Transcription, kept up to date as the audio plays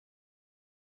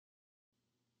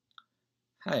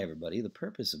Hi, everybody. The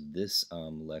purpose of this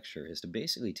lecture is to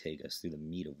basically take us through the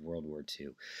meat of World War II,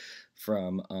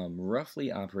 from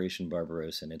roughly Operation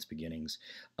Barbarossa and its beginnings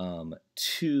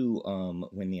to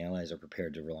when the Allies are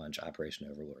prepared to launch Operation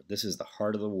Overlord. This is the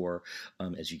heart of the war.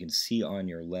 As you can see on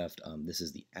your left, this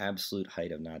is the absolute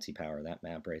height of Nazi power. That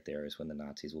map right there is when the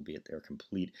Nazis will be at their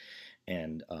complete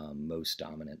and most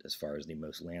dominant as far as the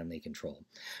most land they control.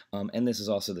 And this is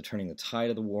also the turning the tide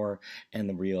of the war and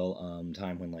the real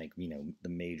time when,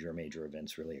 the major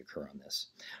events really occur on this.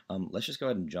 Let's just go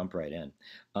ahead and jump right in.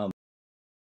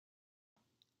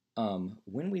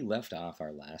 When we left off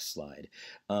our last slide,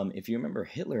 if you remember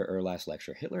Hitler, or last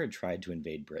lecture, Hitler had tried to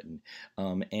invade Britain,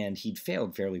 and he'd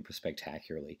failed fairly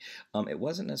spectacularly. It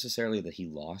wasn't necessarily that he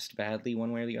lost badly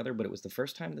one way or the other, but it was the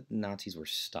first time that the Nazis were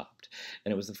stopped.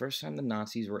 And it was the first time the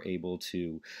Nazis were able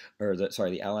to,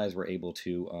 the Allies were able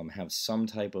to have some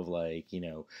type of,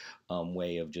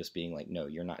 way of just being like, no,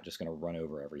 you're not just going to run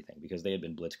over everything, because they had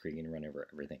been blitzkrieging and run over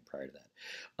everything prior to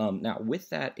that. Now, with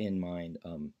that in mind,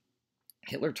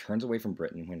 Hitler turns away from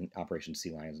Britain when Operation Sea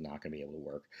Lion is not going to be able to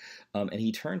work, and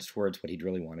he turns towards what he'd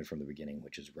really wanted from the beginning,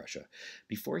 which is Russia.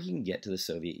 Before he can get to the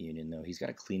Soviet Union, though, he's got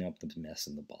to clean up the mess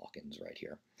in the Balkans right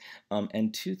here.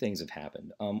 And two things have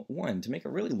happened. One, to make a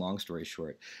really long story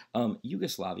short,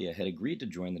 Yugoslavia had agreed to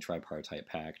join the Tripartite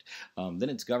Pact. Then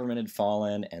its government had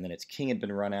fallen, and then its king had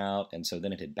been run out, and so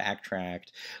then it had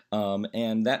backtracked,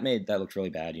 and that looked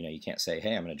really bad. You know, you can't say,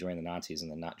 hey, I'm going to join the Nazis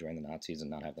and then not join the Nazis and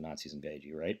not have the Nazis invade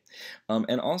you, right?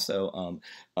 And also,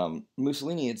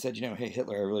 Mussolini had said, hey,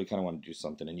 Hitler, I really kind of want to do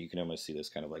something, and you can almost see this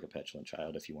kind of like a petulant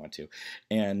child if you want to.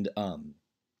 And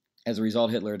as a result,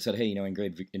 Hitler had said, hey,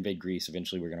 invade Greece.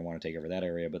 Eventually, we're going to want to take over that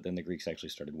area. But then the Greeks actually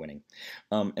started winning.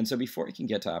 And so before he can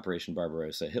get to Operation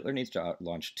Barbarossa, Hitler needs to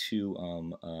launch two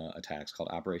attacks called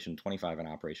Operation 25 and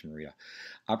Operation Marita.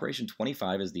 Operation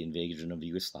 25 is the invasion of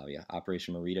Yugoslavia.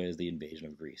 Operation Marita is the invasion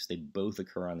of Greece. They both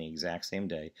occur on the exact same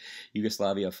day.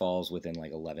 Yugoslavia falls within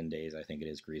like 11 days, I think it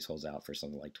is. Greece holds out for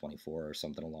something like 24 or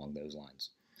something along those lines.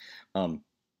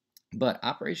 But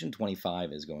Operation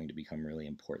 25 is going to become really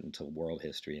important to world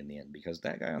history in the end, because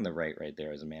that guy on the right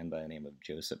there is a man by the name of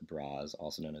Joseph Broz,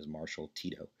 also known as Marshal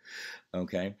Tito,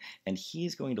 okay? And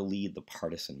he's going to lead the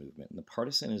partisan movement, and the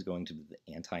partisan is going to be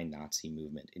the anti-Nazi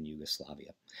movement in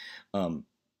Yugoslavia.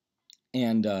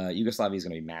 And Yugoslavia is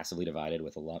going to be massively divided,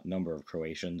 with a number of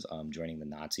Croatians joining the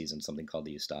Nazis in something called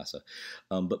the Ustasa.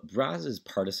 But Braz's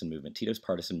partisan movement, Tito's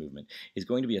partisan movement, is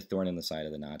going to be a thorn in the side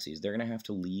of the Nazis. They're going to have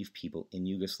to leave people in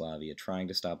Yugoslavia trying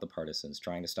to stop the partisans,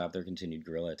 trying to stop their continued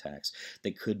guerrilla attacks.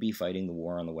 They could be fighting the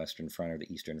war on the Western Front or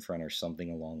the Eastern Front or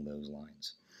something along those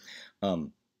lines.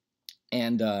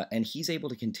 And he's able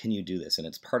to continue to do this, and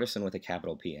it's partisan with a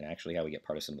capital P, and actually how we get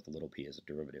partisan with a little p is a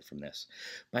derivative from this.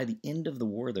 By the end of the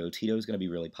war, though, Tito's going to be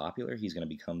really popular. He's going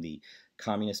to become the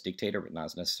communist dictator, but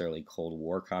not necessarily Cold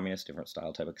War communist, different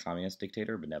style type of communist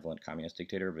dictator, benevolent communist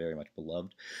dictator, very much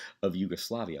beloved of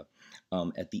Yugoslavia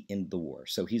at the end of the war.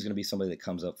 So he's going to be somebody that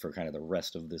comes up for kind of the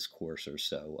rest of this course or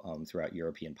so throughout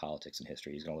European politics and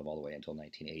history. He's going to live all the way until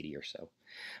 1980 or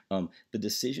so. The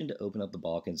decision to open up the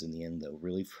Balkans in the end, though,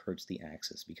 really hurts the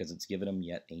Axis, because it's given them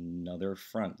yet another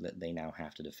front that they now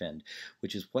have to defend,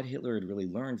 which is what Hitler had really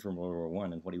learned from World War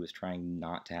I, and what he was trying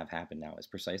not to have happen now is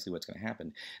precisely what's going to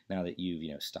happen now that you've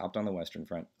stopped on the Western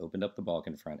Front, opened up the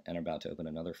Balkan Front, and are about to open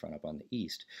another front up on the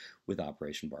East with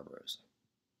Operation Barbarossa.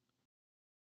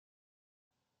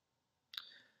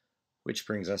 Which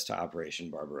brings us to Operation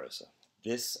Barbarossa.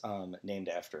 This, named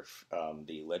after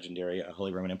the legendary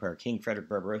Holy Roman Empire King Frederick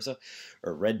Barbarossa,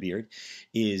 or Redbeard,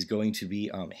 is going to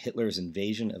be Hitler's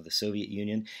invasion of the Soviet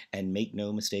Union, and make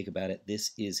no mistake about it,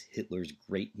 this is Hitler's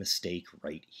great mistake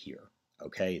right here.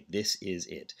 Okay, this is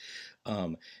it.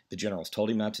 The generals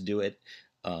told him not to do it.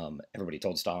 Everybody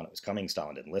told Stalin it was coming.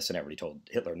 Stalin didn't listen. Everybody told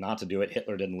Hitler not to do it.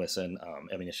 Hitler didn't listen.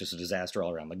 It's just a disaster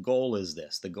all around. The goal is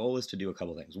this. The goal is to do a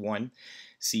couple things. One,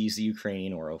 seize the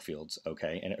Ukrainian oil fields,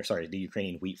 okay? The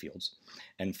Ukrainian wheat fields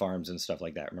and farms and stuff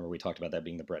like that. Remember, we talked about that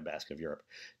being the breadbasket of Europe.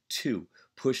 Two,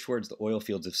 push towards the oil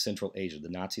fields of Central Asia. The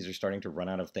Nazis are starting to run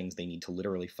out of things they need to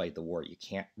literally fight the war. You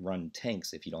can't run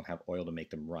tanks if you don't have oil to make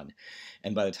them run.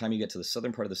 And by the time you get to the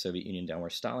southern part of the Soviet Union, down where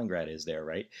Stalingrad is there,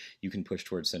 right, you can push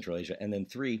towards Central Asia. And then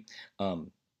three,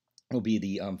 will be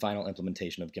the final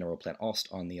implementation of General Plan Ost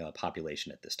on the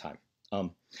population at this time.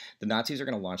 The Nazis are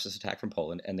going to launch this attack from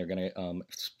Poland, and they're going to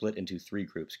split into three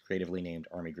groups, creatively named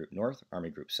Army Group North, Army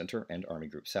Group Center, and Army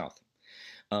Group South.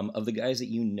 Of the guys that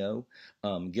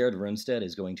Gerhard Rundstedt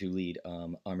is going to lead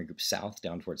Army Group South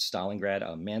down towards Stalingrad.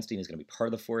 Manstein is going to be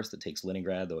part of the force that takes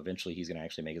Leningrad, though eventually he's going to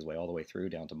actually make his way all the way through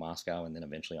down to Moscow and then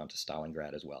eventually onto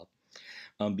Stalingrad as well.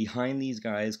 Behind these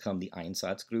guys come the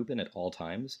Einsatzgruppen at all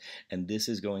times, and this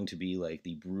is going to be like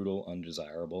the brutal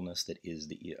undesirableness that is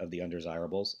the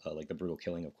undesirables, like the brutal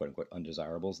killing of quote unquote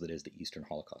undesirables that is the Eastern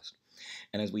Holocaust.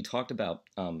 And as we talked about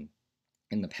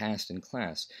in the past in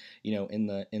class, in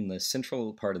the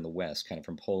central part in the West, kind of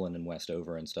from Poland and west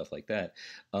over and stuff like that,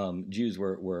 Jews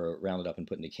were rounded up and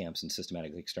put into camps and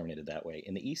systematically exterminated that way.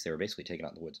 In the East, they were basically taken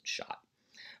out in the woods and shot.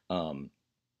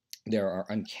 There are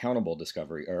uncountable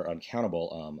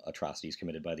atrocities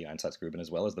committed by the Einsatzgruppen as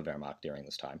well as the Wehrmacht during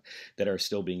this time that are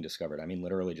still being discovered. I mean,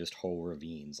 literally just whole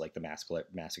ravines, like the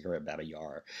massacre at Baba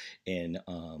Yar in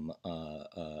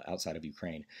outside of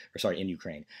Ukraine, in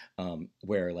Ukraine,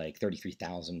 where like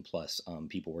 33,000 plus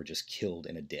people were just killed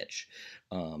in a ditch,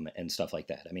 and stuff like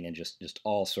that. I mean, and just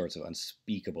all sorts of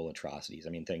unspeakable atrocities.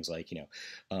 I mean, things like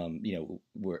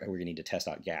we're going to need to test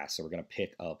out gas, so we're going to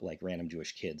pick up like random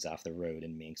Jewish kids off the road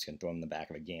in Minsk and throw them in the back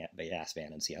of a gas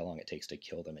van and see how long it takes to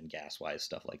kill them, and gas-wise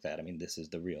stuff like that. I mean, this is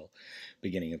the real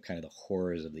beginning of kind of the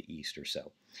horrors of the East or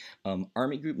so.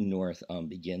 Army Group North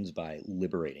begins by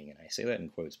liberating, and I say that in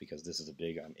quotes because this is a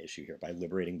big issue here, by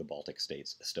liberating the Baltic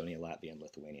states, Estonia, Latvia, and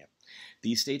Lithuania.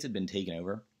 These states had been taken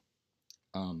over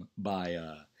by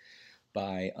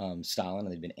Stalin,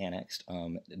 and they'd been annexed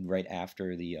right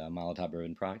after the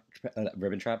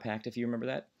Molotov-Ribbentrop Pact, if you remember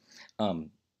that.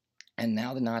 And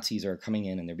now the Nazis are coming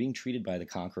in, and they're being treated by the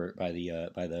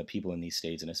people in these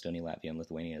states in Estonia, Latvia, and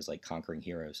Lithuania as like conquering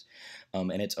heroes.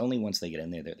 And it's only once they get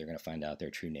in there that they're going to find out their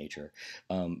true nature.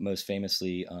 Most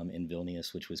famously in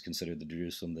Vilnius, which was considered the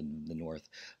Jerusalem of the North,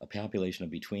 a population of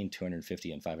between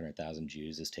 250 and 500,000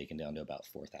 Jews is taken down to about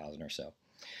 4,000 or so.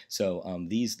 So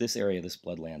this area, this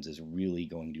Bloodlands, is really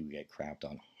going to get crapped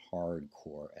on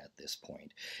hardcore at this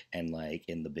point, and like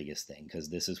in the biggest thing, because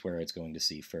this is where it's going to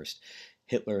see first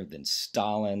Hitler, then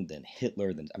Stalin, then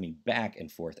Hitler, then back and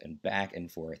forth, and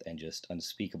just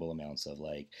unspeakable amounts of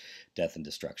like death and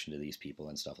destruction to these people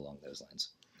and stuff along those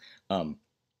lines.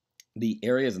 The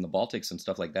areas in the Baltics and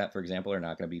stuff like that, for example, are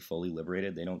not going to be fully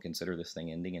liberated. They don't consider this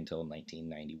thing ending until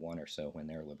 1991 or so, when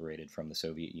they're liberated from the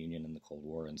Soviet Union and the Cold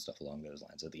War and stuff along those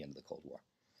lines at the end of the Cold War.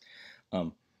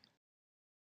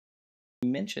 I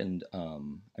mentioned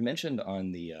on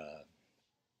the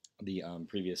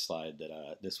previous slide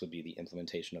that this would be the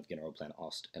implementation of Generalplan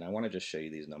Ost, and I want to just show you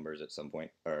these numbers at some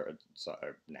point, or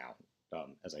now.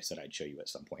 As I said, I'd show you at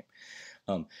some point.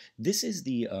 This is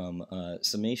the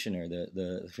summation, or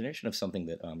the definition of something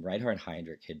that Reinhard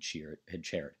Heydrich had chaired.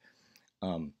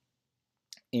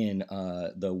 In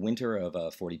the winter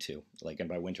of 42, and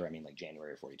by winter I mean like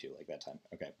January of 42, like that time,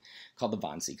 okay, called the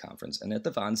Wannsee Conference. And at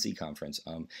the Wannsee Conference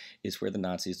is where the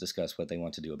Nazis discuss what they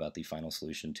want to do about the final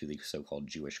solution to the so-called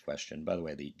Jewish question. By the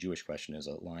way, the Jewish question is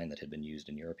a line that had been used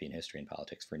in European history and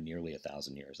politics for nearly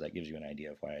 1,000 years. That gives you an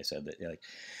idea of why I said that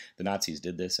the Nazis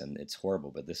did this, and it's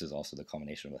horrible, but this is also the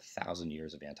culmination of 1,000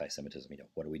 years of anti-Semitism.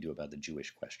 What do we do about the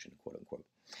Jewish question, quote unquote?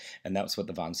 And that's what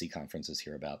the Wannsee Conference is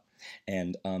here about.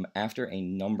 And after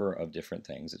a number of different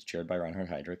things, it's chaired by Reinhard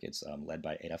Heydrich. It's led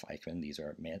by Adolf Eichmann. These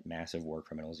are massive war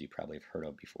criminals you probably have heard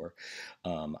of before.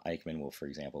 Eichmann will, for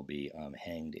example, be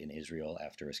hanged in Israel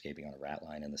after escaping on a rat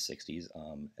line in the 60s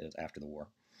after the war.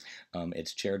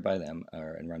 It's chaired by them,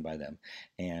 and run by them,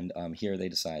 and here they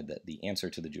decide that the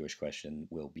answer to the Jewish question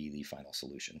will be the final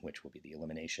solution, which will be the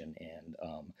elimination and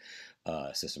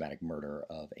systematic murder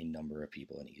of a number of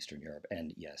people in Eastern Europe.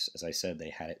 And yes, as I said, they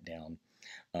had it down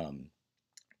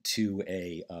to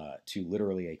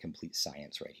literally a complete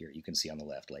science right here. You can see on the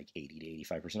left, like 80 to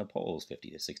 85% of Poles, 50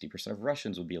 to 60% of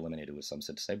Russians would be eliminated with some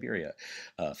sent to Siberia,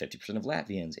 50% of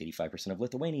Latvians, 85% of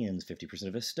Lithuanians, 50%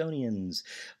 of Estonians,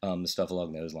 stuff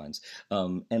along those lines.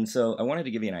 And so I wanted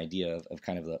to give you an idea of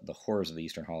kind of the horrors of the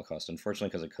Eastern Holocaust. Unfortunately,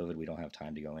 because of COVID, we don't have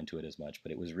time to go into it as much,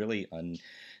 but it was really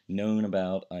unknown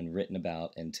about, unwritten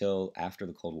about until after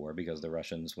the Cold War, because the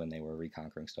Russians, when they were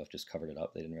reconquering stuff, just covered it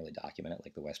up. They didn't really document it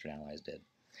like the Western Allies did.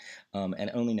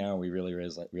 And only now are we really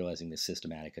realizing the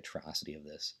systematic atrocity of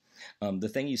this. The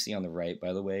thing you see on the right,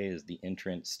 by the way, is the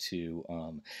entrance to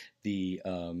the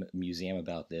museum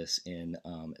about this in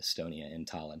Estonia, in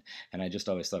Tallinn. And I just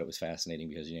always thought it was fascinating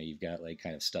because, you've got like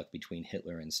kind of stuck between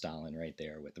Hitler and Stalin right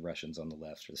there, with the Russians on the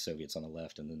left, or the Soviets on the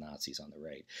left, and the Nazis on the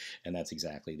right. And that's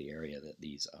exactly the area that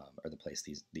these, or the place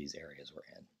these areas were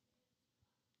in.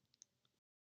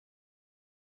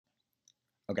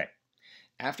 Okay.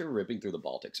 After ripping through the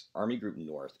Baltics, Army Group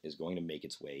North is going to make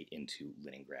its way into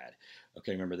Leningrad.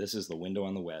 Okay, remember, this is the window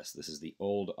on the west. This is the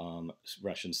old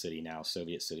Russian city, now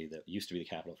Soviet city, that used to be the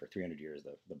capital for 300 years.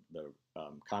 The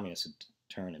communists had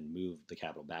turned and moved the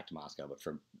capital back to Moscow, but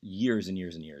for years and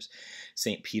years and years,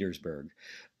 St. Petersburg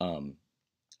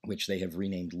which they have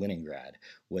renamed Leningrad,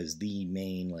 was the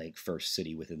main like first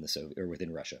city within the Soviet or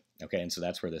within Russia. Okay, and so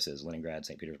that's where this is. Leningrad,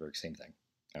 St. Petersburg, same thing.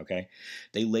 Okay,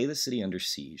 they lay the city under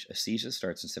siege, a siege that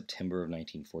starts in September of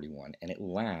 1941, and it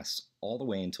lasts all the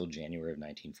way until January of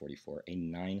 1944, a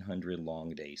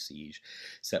 900-long-day siege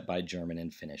set by German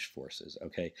and Finnish forces.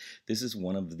 Okay, this is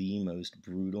one of the most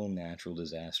brutal natural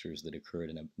disasters that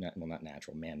occurred in well, not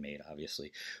natural, man-made,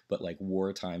 obviously, but like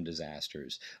wartime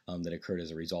disasters that occurred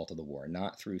as a result of the war,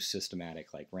 not through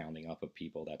systematic like rounding up of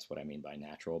people. That's what I mean by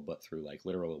natural, but through like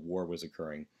literal war was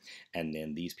occurring, and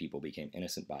then these people became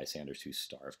innocent bystanders who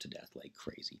starved to death like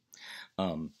crazy.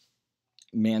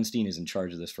 Manstein is in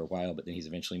charge of this for a while, but then he's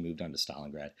eventually moved on to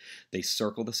Stalingrad. They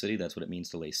circle the city. That's what it means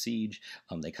to lay siege.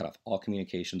 They cut off all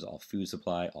communications, all food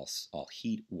supply, all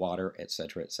heat, water,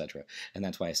 etc., etc. And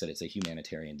that's why I said it's a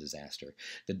humanitarian disaster.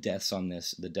 The deaths on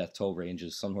this, the death toll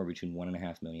ranges somewhere between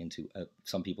 1.5 million to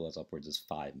some people as upwards as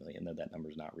 5 million, though that number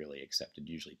is not really accepted.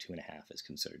 Usually 2.5 is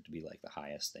considered to be like the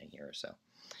highest thing here or so.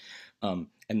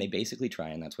 And they basically try,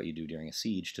 and that's what you do during a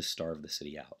siege, to starve the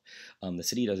city out. The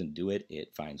city doesn't do it.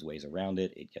 It finds ways around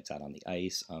it. It gets out on the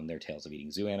ice. There are tales of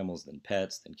eating zoo animals, then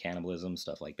pets, then cannibalism,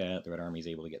 stuff like that. The Red Army is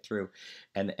able to get through.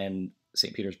 And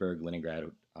St. Petersburg,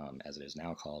 Leningrad, as it is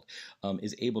now called,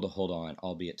 is able to hold on,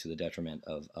 albeit to the detriment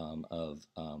of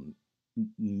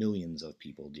millions of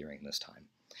people during this time.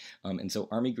 And so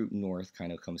Army Group North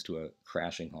kind of comes to a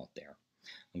crashing halt there.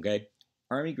 Okay?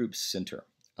 Army Group Center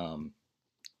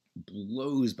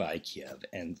blows by Kiev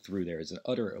and through there is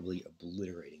utterly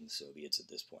obliterating the Soviets at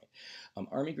this point.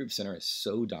 Army Group Center is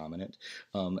so dominant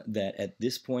that at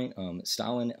this point,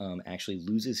 Stalin actually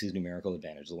loses his numerical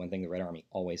advantage. The one thing the Red Army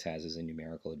always has is a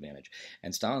numerical advantage.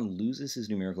 And Stalin loses his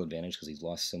numerical advantage because he's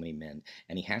lost so many men,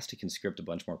 and he has to conscript a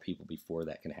bunch more people before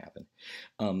that can happen.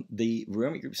 The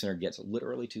Army Group Center gets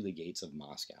literally to the gates of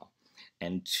Moscow.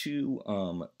 And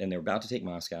they're about to take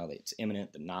Moscow. It's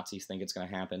imminent. The Nazis think it's going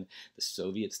to happen. The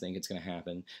Soviets think it's going to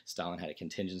happen. Stalin had a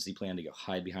contingency plan to go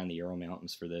hide behind the Ural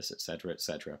Mountains for this, etc.,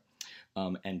 etc.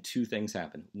 And two things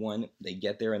happen. One, they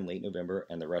get there in late November,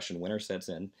 and the Russian winter sets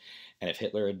in. And if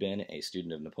Hitler had been a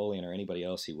student of Napoleon or anybody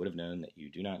else, he would have known that you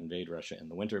do not invade Russia in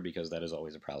the winter because that is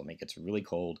always a problem. It gets really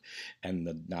cold, and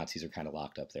the Nazis are kind of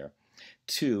locked up there.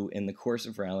 Two, in the course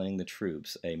of rallying the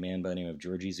troops, a man by the name of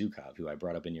Georgy Zhukov, who I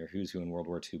brought up in your Who's Who in World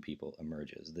War II people,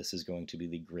 emerges. This is going to be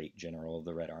the great general of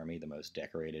the Red Army, the most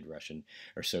decorated Russian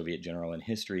or Soviet general in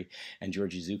history. And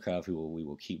Georgy Zhukov, who we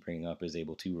will keep bringing up, is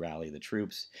able to rally the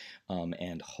troops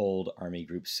and hold Army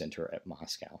Group Center at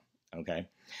Moscow. Okay?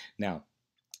 Now,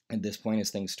 at this point,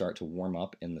 as things start to warm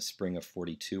up in the spring of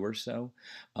 42 or so,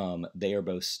 they are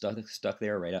both stuck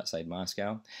there right outside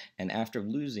Moscow. And after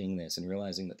losing this and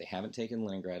realizing that they haven't taken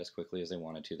Leningrad as quickly as they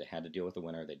wanted to, they had to deal with the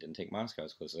winter, they didn't take Moscow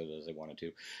as closely as they wanted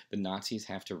to, the Nazis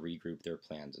have to regroup their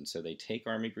plans. And so they take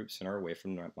Army Group Center away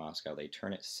from Moscow, they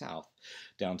turn it south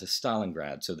down to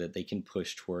Stalingrad so that they can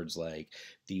push towards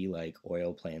the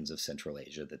oil plains of Central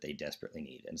Asia that they desperately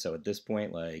need. And so at this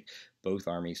point, both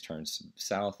armies turn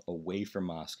south away from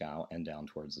Moscow and down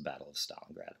towards the Battle of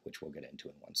Stalingrad, which we'll get into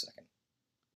in 1 second.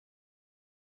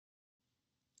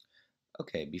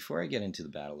 Okay, before I get into the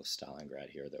Battle of Stalingrad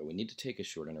here, though, we need to take a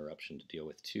short interruption to deal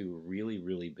with two really,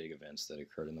 really big events that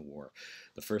occurred in the war.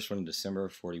 The first one in December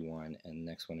of 41 and the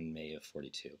next one in May of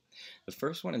 42. The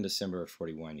first one in December of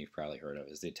 41 you've probably heard of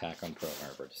is the attack on Pearl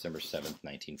Harbor, December 7th,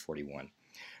 1941.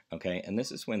 Okay, and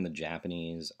this is when the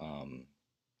Japanese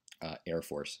Air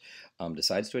Force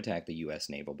decides to attack the U.S.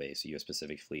 naval base, the U.S.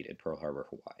 Pacific Fleet at Pearl Harbor,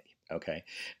 Hawaii. Okay,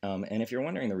 and if you're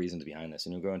wondering the reasons behind this,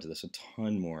 and we'll go into this a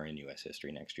ton more in U.S.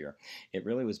 history next year, it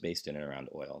really was based in and around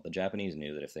oil. The Japanese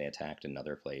knew that if they attacked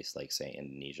another place, like say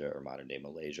Indonesia or modern-day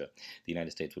Malaysia, the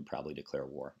United States would probably declare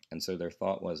war. And so their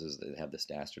thought was they'd have this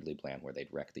dastardly plan where they'd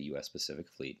wreck the U.S. Pacific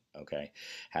Fleet, okay,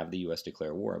 have the U.S.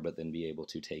 declare war, but then be able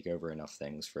to take over enough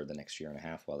things for the next year and a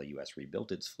half while the U.S.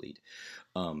 rebuilt its fleet.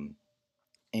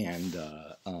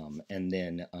 And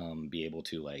then be able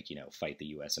to fight the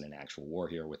U.S. in an actual war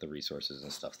here with the resources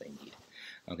and stuff they need.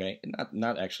 Okay,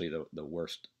 not actually the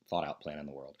worst thought out plan in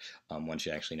the world once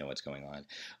you actually know what's going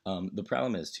on. The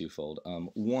problem is twofold.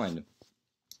 One,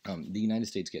 the United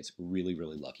States gets really,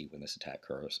 really lucky when this attack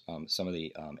occurs. Some of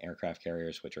the aircraft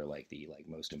carriers, which are the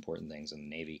most important things in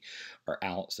the Navy, are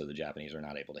out, so the Japanese are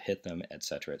not able to hit them,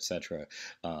 etc., etc.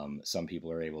 Some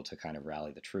people are able to kind of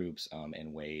rally the troops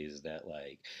in ways that,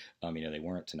 they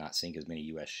weren't, to not sink as many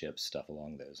U.S. ships, stuff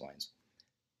along those lines.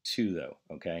 Two, though,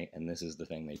 okay, and this is the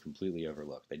thing they completely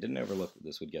overlooked. They didn't overlook that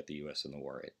this would get the U.S. in the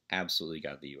war. It absolutely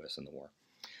got the U.S. in the war.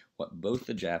 What both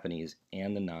the Japanese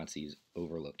and the Nazis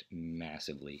overlooked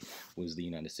massively was the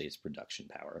United States production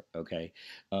power. Okay,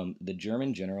 the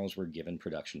German generals were given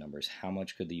production numbers. How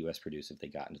much could the U.S. produce if they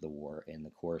got into the war in the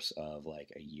course of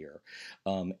like a year?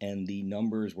 And the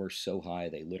numbers were so high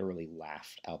they literally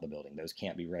laughed out the building. Those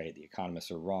can't be right. The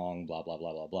economists are wrong. Blah blah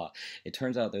blah blah blah. It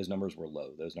turns out those numbers were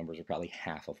low. Those numbers were probably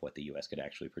half of what the U.S. could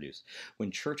actually produce.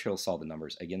 When Churchill saw the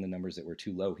numbers, again the numbers that were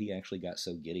too low, he actually got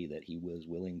so giddy that he was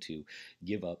willing to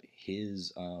give up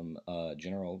his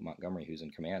General Montgomery, who's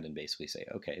in command, and basically say,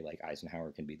 okay, like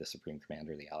Eisenhower can be the supreme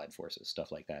commander of the Allied forces,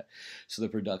 stuff like that. So the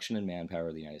production and manpower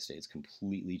of the United States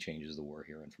completely changes the war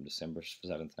here. And from December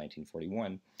 7th,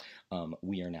 1941,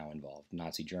 we are now involved.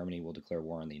 Nazi Germany will declare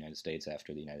war on the United States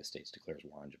after the United States declares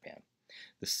war on Japan.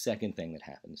 The second thing that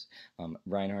happens,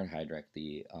 Reinhard Heydrich,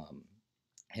 the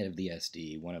head of the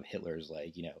SD, one of Hitler's,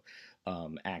 like,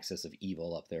 axis of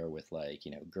evil up there with, like,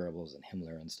 Goebbels and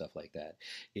Himmler and stuff like that,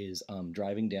 is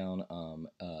driving down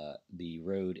the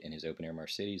road in his open-air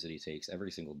Mercedes that he takes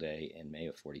every single day in May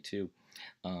of 42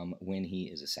 when he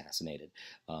is assassinated.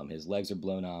 His legs are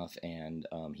blown off, and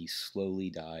he slowly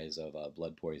dies of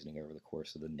blood poisoning over the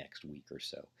course of the next week or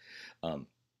so.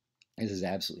 This is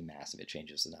absolutely massive. It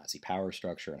changes the Nazi power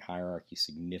structure and hierarchy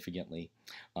significantly.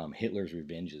 Hitler's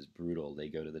revenge is brutal. They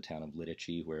go to the town of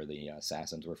Lidice, where the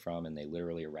assassins were from, and they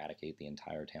literally eradicate the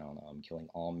entire town, killing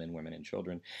all men, women, and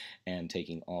children, and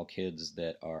taking all kids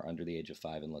that are under the age of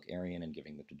 5 and look Aryan and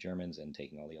giving them to Germans, and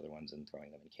taking all the other ones and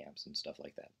throwing them in camps and stuff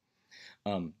like that.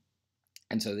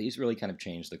 And so these really kind of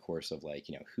change the course of, like,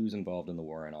 who's involved in the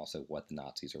war and also what the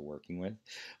Nazis are working with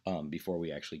before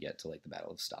we actually get to, like, the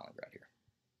Battle of Stalingrad here.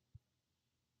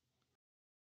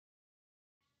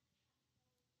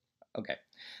 Okay,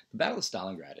 the Battle of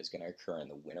Stalingrad is going to occur in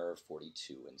the winter of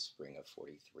 42 and spring of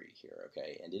 43 here,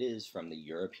 okay? And it is, from the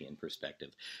European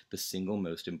perspective, the single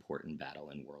most important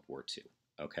battle in World War II,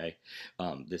 okay?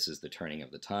 This is the turning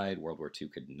of the tide. World War II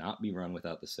could not be run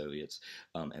without the Soviets,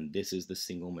 and this is the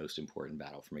single most important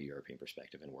battle from a European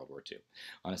perspective in World War II.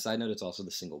 On a side note, it's also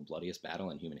the single bloodiest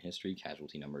battle in human history.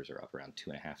 Casualty numbers are up around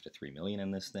 2.5 to 3 million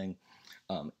in this thing.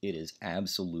 It is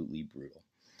absolutely brutal.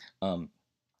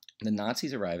 The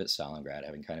Nazis arrive at Stalingrad,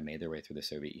 having kind of made their way through the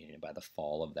Soviet Union by the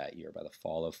fall of that year, by the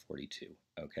fall of 42,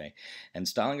 okay? And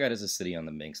Stalingrad is a city on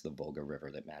the banks of the Volga River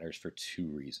that matters for 2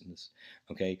 reasons,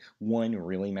 okay? One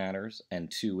really matters, and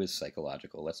 2 is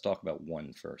psychological. Let's talk about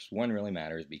 1 first. 1 really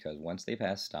matters because once they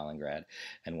pass Stalingrad,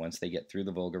 and once they get through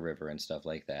the Volga River and stuff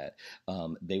like that,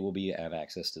 they will have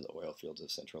access to the oil fields of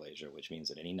Central Asia, which means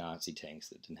that any Nazi tanks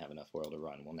that didn't have enough oil to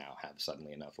run will now have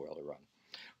suddenly enough oil to run.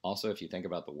 Also, if you think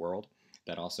about the world,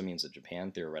 that also means that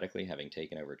Japan, theoretically, having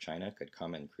taken over China, could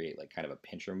come and create like kind of a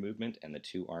pincher movement, and the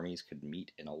 2 armies could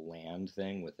meet in a land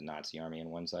thing with the Nazi army on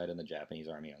one side and the Japanese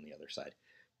army on the other side.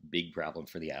 Big problem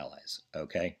for the Allies,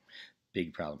 okay?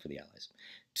 Big problem for the Allies.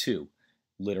 2,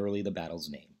 literally the battle's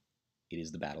name. It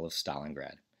is the Battle of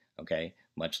Stalingrad. Okay,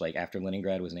 much like after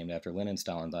Leningrad was named after Lenin,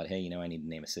 Stalin thought, hey, I need to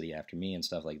name a city after me and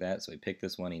stuff like that. So he picked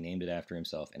this one, he named it after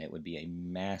himself, and it would be a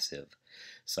massive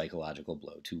psychological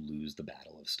blow to lose the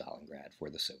Battle of Stalingrad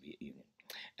for the Soviet Union.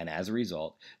 And as a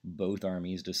result, both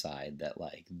armies decide that,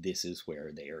 like, this is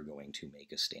where they are going to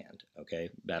make a stand. Okay,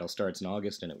 battle starts in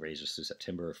August and it rages to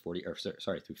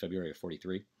through February of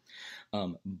 43.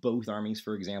 Both armies,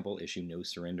 for example, issue no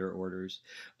surrender orders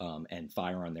and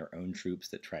fire on their own troops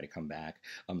that try to come back.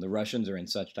 The Russians are in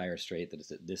such dire strait that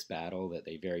it's at this battle that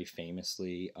they very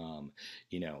famously,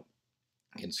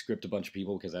 conscript a bunch of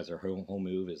people, because that's their whole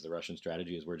move. Is the Russian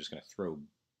strategy is we're just going to throw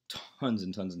tons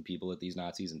and tons of people at these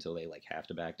Nazis until they like have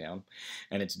to back down.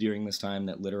 And it's during this time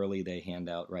that literally they hand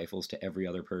out rifles to every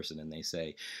other person, and they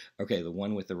say, okay, the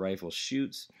one with the rifle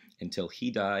shoots until he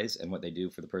dies, and what they do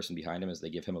for the person behind him is they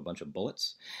give him a bunch of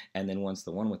bullets, and then once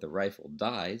the one with the rifle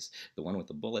dies, the one with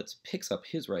the bullets picks up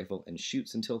his rifle and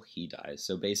shoots until he dies.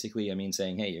 So basically,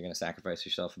 saying, hey, you're going to sacrifice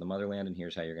yourself for the motherland, and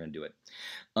here's how you're going to do it.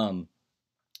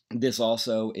 This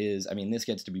also is, this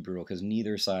gets to be brutal because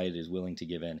neither side is willing to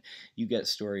give in. You get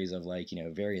stories of, like,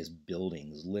 various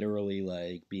buildings literally,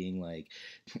 like, being, like,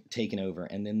 taken over,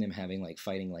 and then them having, like,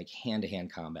 fighting, like,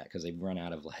 hand-to-hand combat because they've run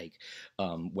out of, like,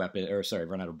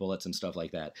 run out of bullets and stuff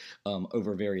like that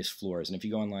over various floors. And if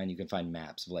you go online, you can find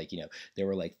maps of, like, there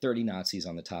were, like, 30 Nazis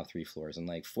on the top 3 floors and,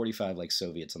 like, 45, like,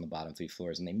 Soviets on the bottom 3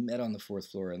 floors, and they met on the 4th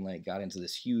floor and, like, got into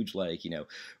this huge, like,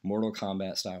 Mortal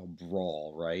Kombat style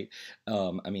brawl, right?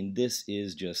 This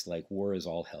is just like war is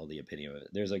all hell, the epitome of it.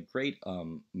 There's a great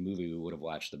movie we would have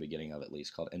watched the beginning of, at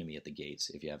least, called Enemy at the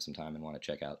Gates, if you have some time and want to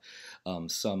check out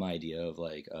some idea of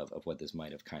of what this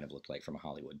might have kind of looked like from a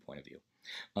Hollywood point of view.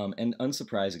 And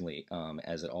unsurprisingly,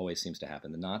 as it always seems to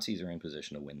happen, the Nazis are in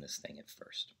position to win this thing at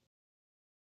first.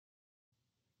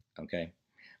 Okay.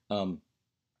 Um,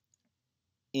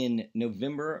 in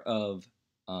November of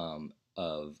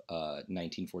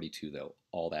 1942, though,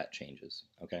 all that changes.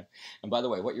 Okay, and by the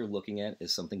way, what you're looking at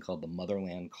is something called the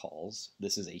Motherland Calls.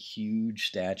 This is a huge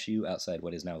statue outside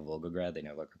what is now Volgograd. They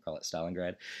no longer call it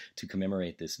Stalingrad, to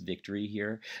commemorate this victory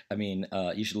here. I mean,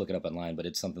 you should look it up online, but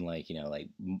it's something like,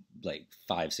 like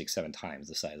 5, 6, 7 times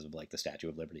the size of like the Statue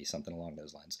of Liberty, something along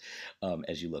those lines.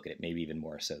 As you look at it, maybe even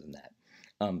more so than that.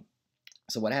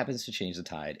 So what happens to change the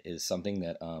tide is something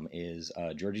that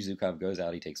Georgy Zhukov goes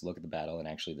out, he takes a look at the battle, and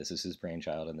actually this is his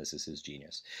brainchild and this is his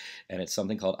genius. And it's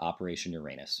something called Operation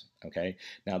Uranus. Okay,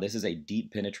 now this is a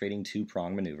deep penetrating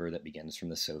two-prong maneuver that begins from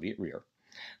the Soviet rear.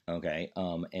 Okay,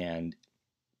 and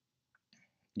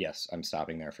yes, I'm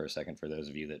stopping there for a second for those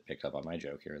of you that picked up on my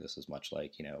joke here. This is much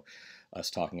like, us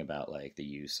talking about like the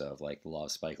use of like the law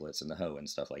of spikelets and the hoe and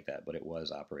stuff like that. But it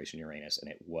was Operation Uranus, and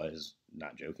it was,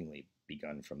 not jokingly,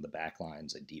 begun from the back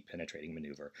lines, a deep penetrating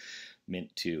maneuver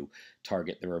meant to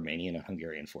target the Romanian and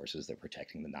Hungarian forces that were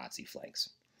protecting the Nazi flanks.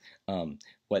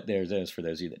 What there's is, for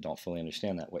those of you that don't fully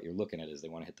understand that, what you're looking at is they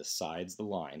want to hit the sides of the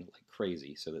line like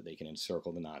crazy so that they can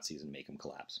encircle the Nazis and make them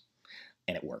collapse.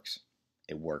 And it works.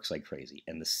 It works like crazy,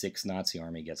 and the 6th Nazi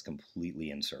army gets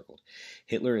completely encircled.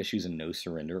 Hitler issues a no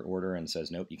surrender order and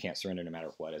says, nope, you can't surrender no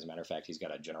matter what. As a matter of fact, he's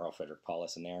got a General Frederick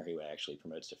Paulus in there who actually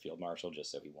promotes to Field Marshal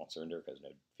just so he won't surrender, because no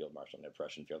Field Marshal, no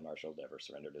Prussian Field Marshal ever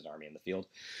surrendered his army in the field.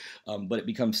 But it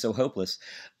becomes so hopeless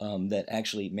that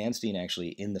actually Manstein actually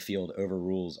in the field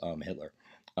overrules Hitler.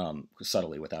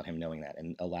 Subtly, without him knowing that,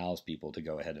 and allows people to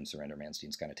go ahead and surrender.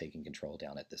 Manstein's kind of taking control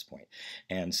down at this point.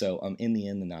 And so in the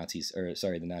end, the Nazis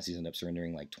end up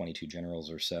surrendering like 22 generals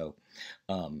or so.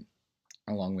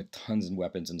 Along with tons of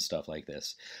weapons and stuff like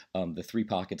this. The 3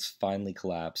 pockets finally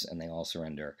collapse and they all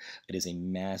surrender. It is a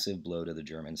massive blow to the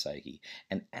German psyche.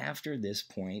 And after this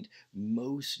point,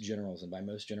 most generals, and by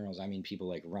most generals I mean people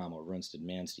like Rommel, Rundstedt,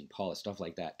 Manstein, Paulus, stuff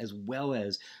like that, as well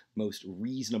as most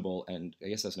reasonable, and I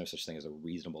guess there's no such thing as a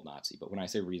reasonable Nazi, but when I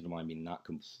say reasonable, I mean not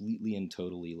completely and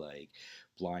totally like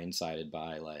blindsided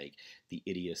by like the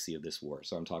idiocy of this war.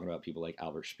 So I'm talking about people like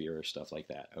Albert Speer, stuff like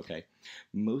that, okay?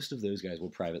 Most of those guys will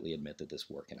privately admit that this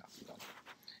war cannot be won.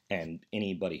 And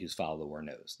anybody who's followed the war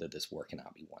knows that this war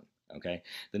cannot be won, okay?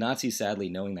 The Nazis, sadly,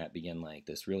 knowing that, begin like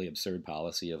this really absurd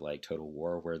policy of like total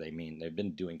war, where they've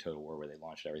been doing total war where they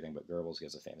launched everything, but Goebbels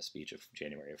gives a famous speech of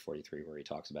January of 43 where he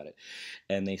talks about it.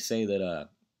 And they say that,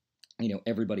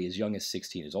 everybody as young as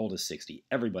 16, as old as 60,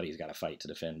 everybody's got to fight to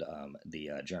defend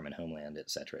the German homeland, et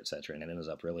cetera, and it ends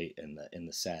up really in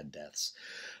the sad deaths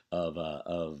of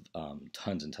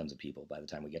tons and tons of people by the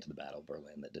time we get to the Battle of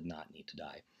Berlin that did not need to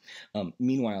die.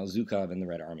 Meanwhile, Zhukov and the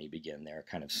Red Army begin their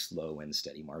kind of slow and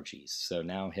steady march east. So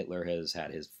now Hitler has had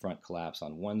his front collapse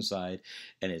on one side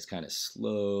and is kind of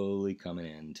slowly coming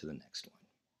into the next one.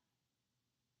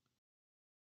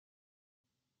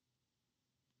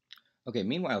 Okay,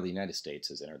 meanwhile, the United States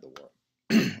has entered the war.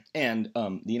 And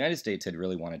the United States had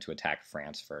really wanted to attack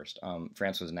France first.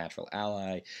 France was a natural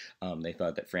ally. They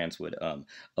thought that France would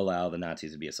allow the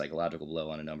Nazis to be a psychological blow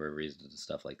on a number of reasons and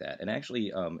stuff like that. And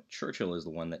actually, Churchill is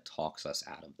the one that talks us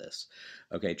out of this.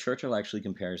 Okay, Churchill actually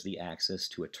compares the Axis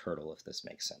to a turtle, if this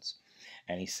makes sense.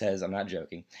 And he says, I'm not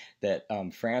joking, that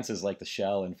France is like the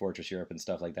shell in Fortress Europe and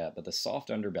stuff like that, but the soft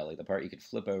underbelly, the part you could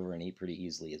flip over and eat pretty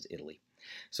easily, is Italy.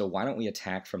 So why don't we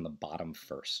attack from the bottom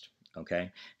first?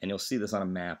 Okay, and you'll see this on a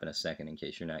map in a second in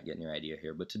case you're not getting your idea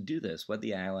here. But to do this, what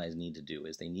the Allies need to do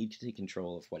is they need to take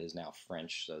control of what is now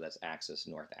French, so that's Axis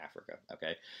North Africa,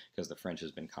 okay, because the French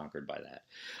has been conquered by that.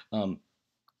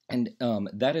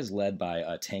 That is led by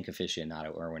a tank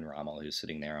aficionado, Erwin Rommel, who's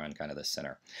sitting there on kind of the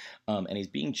center. And he's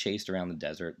being chased around the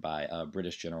desert by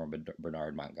British General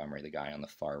Bernard Montgomery, the guy on the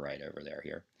far right over there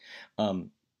here.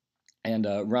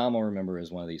 Rommel, remember,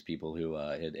 is one of these people who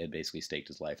had basically staked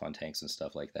his life on tanks and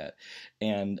stuff like that.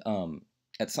 And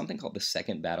at something called the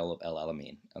Second Battle of El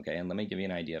Alamein, okay, and let me give you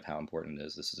an idea of how important it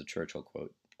is. This is a Churchill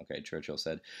quote. Okay, Churchill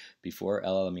said, before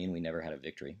El Alamein, we never had a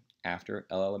victory. After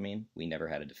El Alamein, we never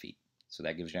had a defeat. So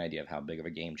that gives you an idea of how big of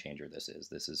a game changer this is.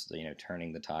 This is,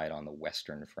 turning the tide on the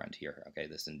Western Front here. Okay,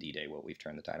 this in D-Day, what we've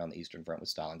turned the tide on the Eastern Front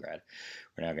with Stalingrad.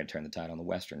 We're now going to turn the tide on the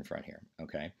Western Front here.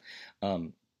 Okay.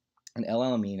 And El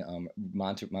Alamein,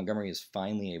 Montgomery is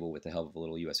finally able, with the help of a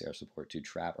little U.S. air support, to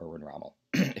trap Erwin Rommel,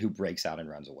 who breaks out and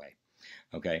runs away.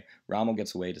 Okay, Rommel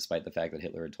gets away despite the fact that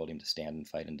Hitler had told him to stand and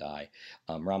fight and die.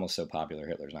 Rommel's so popular,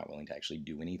 Hitler's not willing to actually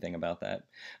do anything about that.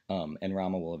 And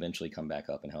Rommel will eventually come back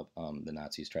up and help the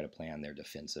Nazis try to plan their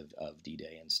defense of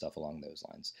D-Day and stuff along those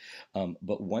lines.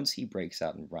 But once he breaks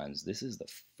out and runs, this is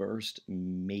the first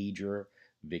major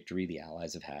victory the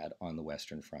Allies have had on the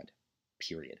Western Front,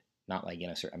 period. not like in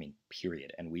a certain, I mean,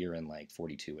 period. And we are in like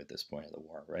 42 at this point of the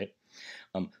war, right?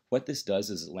 What this does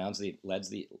is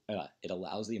it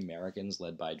allows the Americans,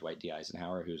 led by Dwight D.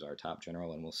 Eisenhower, who's our top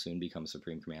general and will soon become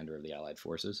Supreme Commander of the Allied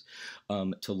Forces,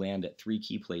 to land at 3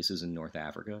 key places in North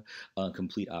Africa,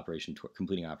 completing Operation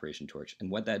Torch.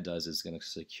 And what that does is going to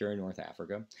secure North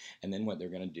Africa. And then what they're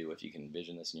going to do, if you can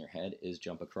envision this in your head, is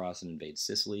jump across and invade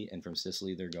Sicily. And from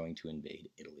Sicily, they're going to invade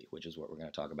Italy, which is what we're going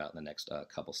to talk about in the next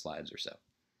couple slides or so.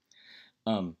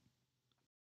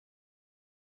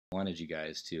 Wanted you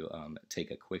guys to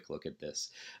take a quick look at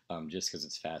this, just because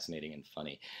it's fascinating and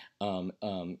funny.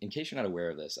 In case you're not aware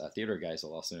of this, Theodore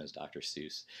Geisel, also known as Dr.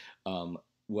 Seuss,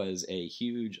 was a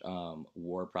huge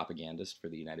war propagandist for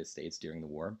the United States during the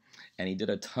war, and he did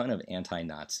a ton of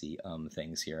anti-Nazi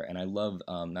things here. And I love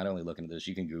not only looking at this,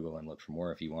 you can Google and look for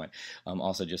more if you want,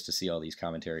 also just to see all these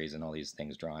commentaries and all these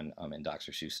things drawn in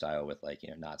Dr. Seuss style with, like,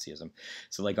 Nazism.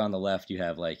 So like on the left you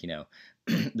have, like,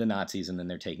 the Nazis, and then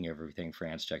they're taking over everything,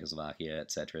 France, Czechoslovakia,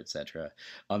 etc., etc.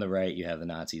 On the right, you have the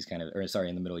Nazis in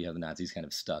the middle, you have the Nazis kind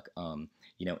of stuck,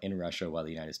 in Russia while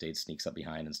the United States sneaks up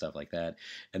behind and stuff like that.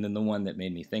 And then the one that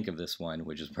made me think of this one,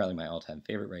 which is probably my all-time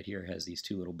favorite right here, has these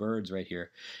 2 little birds right here,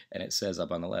 and it says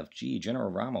up on the left, "Gee, General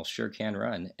Rommel sure can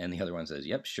run," and the other one says,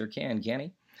 "Yep, sure can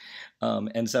he?"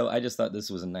 And so I just thought this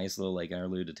was a nice little, like,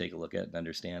 interlude to take a look at and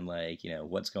understand, like,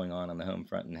 what's going on the home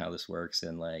front and how this works,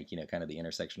 and, like, kind of the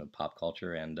intersection of pop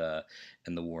culture and the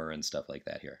war and stuff like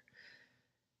that here.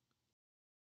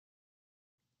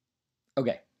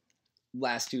 Okay,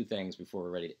 last 2 things before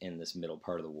we're ready to end this middle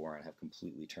part of the war and have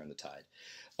completely turned the tide.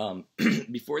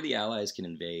 Before the Allies can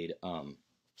invade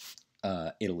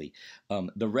Italy,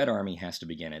 the Red Army has to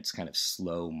begin its kind of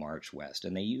slow march west,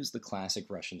 and they use the classic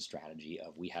Russian strategy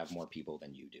of, we have more people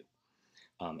than you do,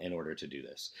 in order to do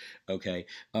this. Okay,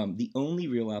 the only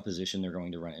real opposition they're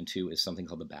going to run into is something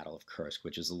called the Battle of Kursk,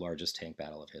 which is the largest tank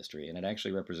battle of history, and it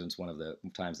actually represents one of the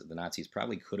times that the Nazis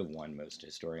probably could have won, most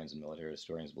historians and military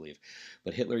historians believe,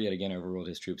 but Hitler yet again overruled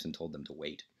his troops and told them to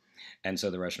wait. And so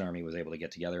the Russian army was able to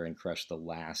get together and crush the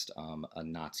last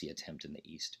Nazi attempt in the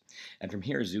east. And from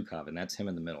here, Zhukov, and that's him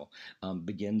in the middle,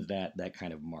 begins that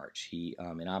kind of march. He,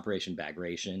 in Operation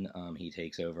Bagration, he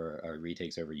retakes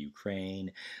over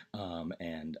Ukraine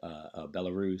and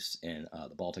Belarus. In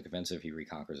the Baltic Offensive, he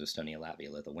reconquers Estonia, Latvia,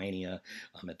 Lithuania.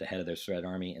 At the head of their Red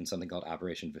Army, in something called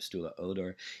Operation Vistula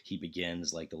Oder, he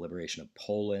begins, like, the liberation of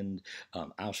Poland.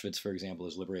 Auschwitz, for example,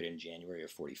 is liberated in January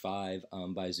of 45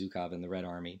 by Zhukov and the Red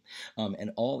Army.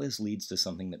 And all this leads to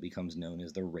something that becomes known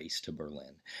as the race to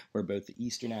Berlin, where both the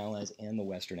Eastern Allies and the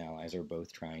Western Allies are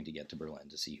both trying to get to Berlin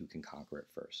to see who can conquer it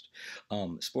first.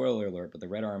 Spoiler alert, but the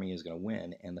Red Army is going to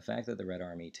win, and the fact that the Red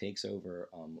Army takes over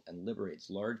and liberates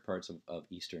large parts of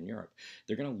Eastern Europe,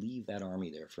 they're going to leave that army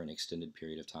there for an extended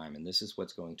period of time, and this is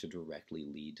what's going to directly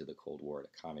lead to the Cold War, to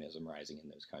communism rising in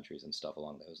those countries and stuff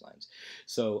along those lines.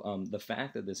 So the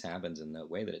fact that this happens in the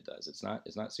way that it does, it's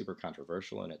not super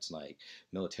controversial, and it's, like,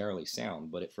 militarily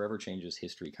sound, but it forever changes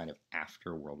history kind of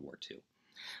after World War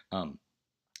II.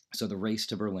 So the race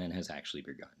to Berlin has actually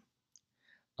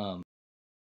begun.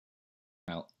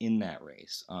 Now, in that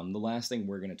race, the last thing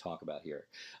we're going to talk about here,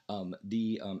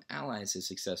 the Allies have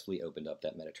successfully opened up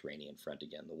that Mediterranean front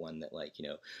again, the one that, like,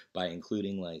 by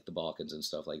including, like, the Balkans and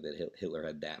stuff like that, Hitler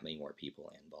had that many more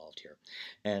people involved here.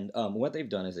 And what they've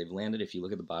done is they've landed, if you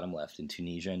look at the bottom left, in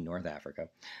Tunisia and North Africa,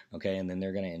 okay, and then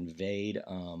they're going to invade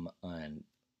on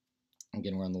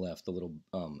again, we're on the left, the little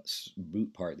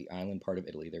boot part, the island part of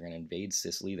Italy. They're going to invade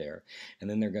Sicily there, and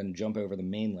then they're going to jump over the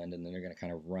mainland, and then they're going to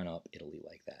kind of run up Italy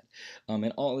like that.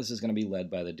 And all this is going to be led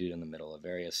by the dude in the middle, a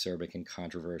very acerbic and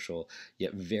controversial,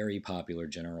 yet very popular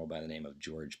general by the name of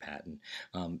George Patton.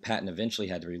 Patton eventually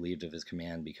had to be relieved of his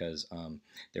command because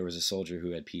there was a soldier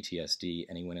who had PTSD,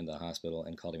 and he went into the hospital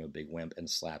and called him a big wimp and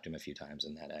slapped him a few times,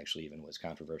 and that actually even was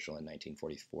controversial in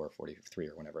 1944, 43,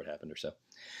 or whenever it happened or so.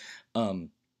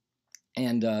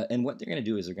 And what they're going to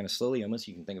do is they're going to slowly, almost,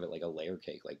 you can think of it like a layer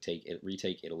cake, like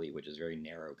retake Italy, which is very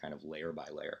narrow, kind of layer by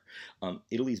layer.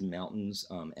 Italy's mountains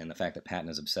and the fact that Patton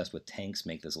is obsessed with tanks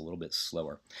make this a little bit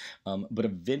slower. But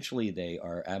eventually they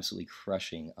are absolutely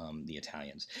crushing the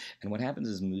Italians. And what happens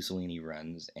is Mussolini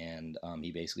runs, and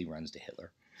he basically runs to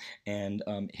Hitler. And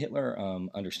Hitler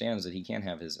understands that he can't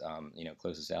have his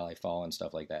closest ally fall and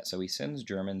stuff like that. So he sends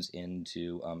Germans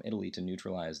into Italy to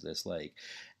neutralize this, like,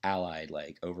 allied,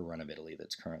 like, overrun of Italy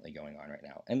that's currently going on right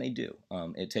now. And they do.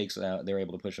 They're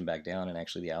able to push them back down, and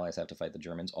actually the Allies have to fight the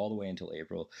Germans all the way until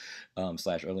April /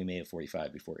 early May of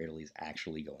 45 before Italy's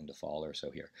actually going to fall or so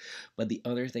here. But the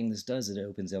other thing this does is it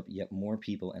opens up yet more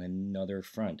people and another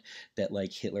front that,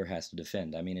 like, Hitler has to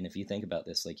defend. I mean, and if you think about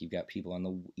this, like, you've got people on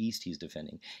the east he's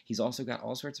defending. He's also got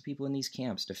all sorts of people in these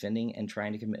camps defending and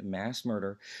trying to commit mass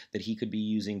murder that he could be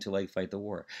using to like fight the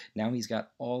war. Now he's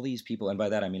got all these people, and by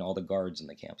that I mean all the guards in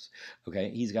the camps.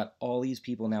 Okay, he's got all these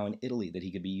people now in Italy that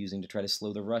he could be using to try to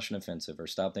slow the Russian offensive or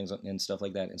stop things and stuff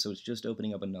like that. And so it's just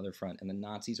opening up another front, and the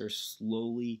Nazis are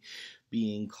slowly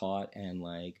being caught and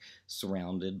like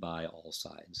surrounded by all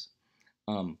sides.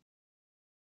 Um,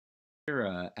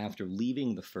 After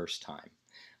leaving the first time,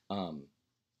 um,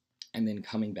 and then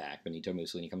coming back, Benito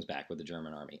Mussolini comes back with the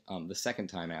German army. The second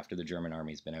time after the German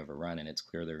army's been overrun and it's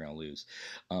clear they're going to lose,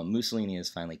 Mussolini is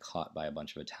finally caught by a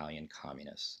bunch of Italian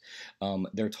communists.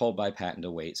 They're told by Patton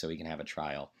to wait so he can have a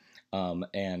trial.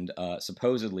 And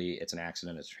supposedly it's an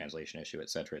accident, it's a translation issue,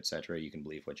 etc., etc. You can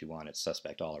believe what you want. It's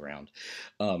suspect all around.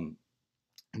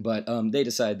 But they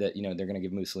decide that they're going to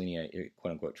give Mussolini a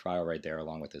quote-unquote trial right there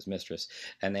along with his mistress,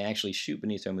 and they actually shoot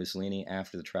Benito Mussolini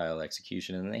after the trial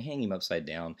execution, and then they hang him upside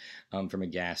down from a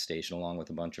gas station along with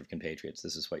a bunch of compatriots.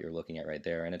 This is what you're looking at right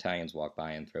there, and Italians walk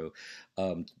by and throw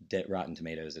rotten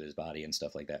tomatoes at his body and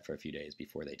stuff like that for a few days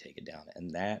before they take it down,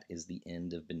 and that is the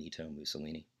end of Benito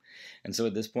Mussolini. And so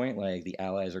at this point, like, the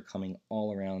Allies are coming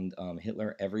all around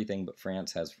Hitler. Everything but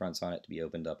France has fronts on it to be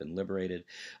opened up and liberated.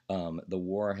 The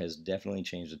war has definitely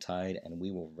changed the tide, and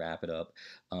we will wrap it up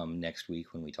next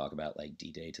week when we talk about like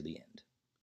D-Day to the end.